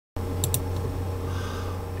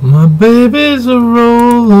My baby's a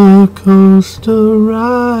roller coaster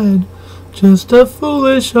ride, just a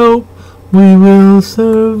foolish hope we will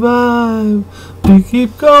survive. We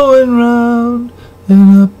keep going round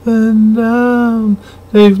and up and down,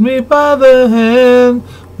 takes me by the hand,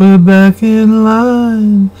 we're back in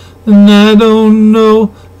line. And I don't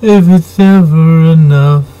know if it's ever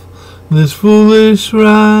enough, this foolish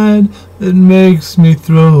ride that makes me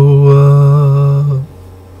throw up.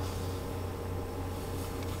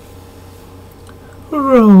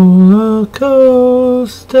 Roller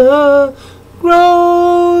coaster,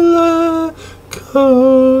 roller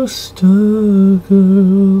coaster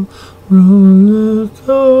girl, roller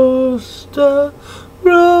coaster,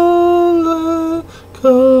 roller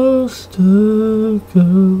coaster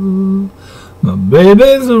girl. My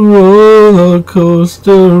baby's a roller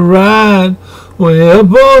coaster ride, way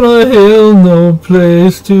up on a hill, no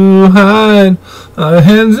place to hide. Our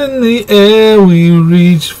hands in the air, we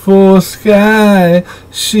reach for sky.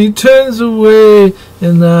 She turns away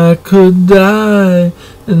and I could die.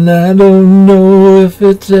 And I don't know if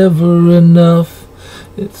it's ever enough,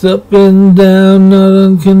 it's up and down, not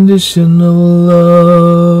unconditional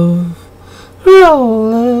love.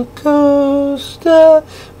 Roller coaster,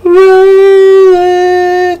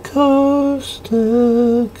 roller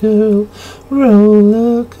coaster girl,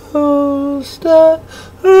 roller coaster,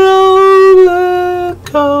 roller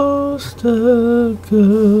coaster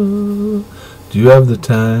girl. Do you have the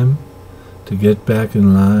time to get back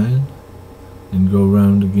in line and go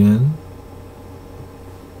round again?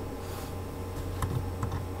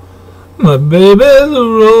 My baby's a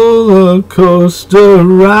roller coaster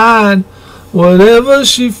ride, whatever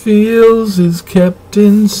she feels is kept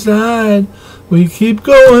inside. We keep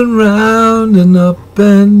going round and up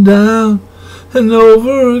and down and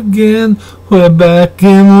over again, we're back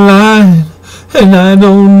in line. And I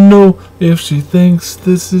don't know if she thinks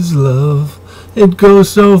this is love, it goes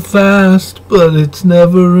so fast but it's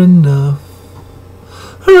never enough.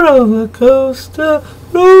 Roller coaster,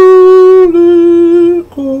 roller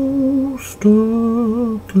coaster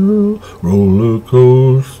girl, roller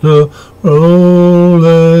coaster,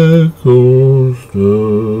 roller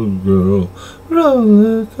coaster girl,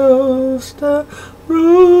 roller coaster,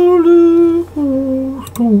 roller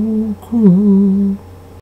coaster girl.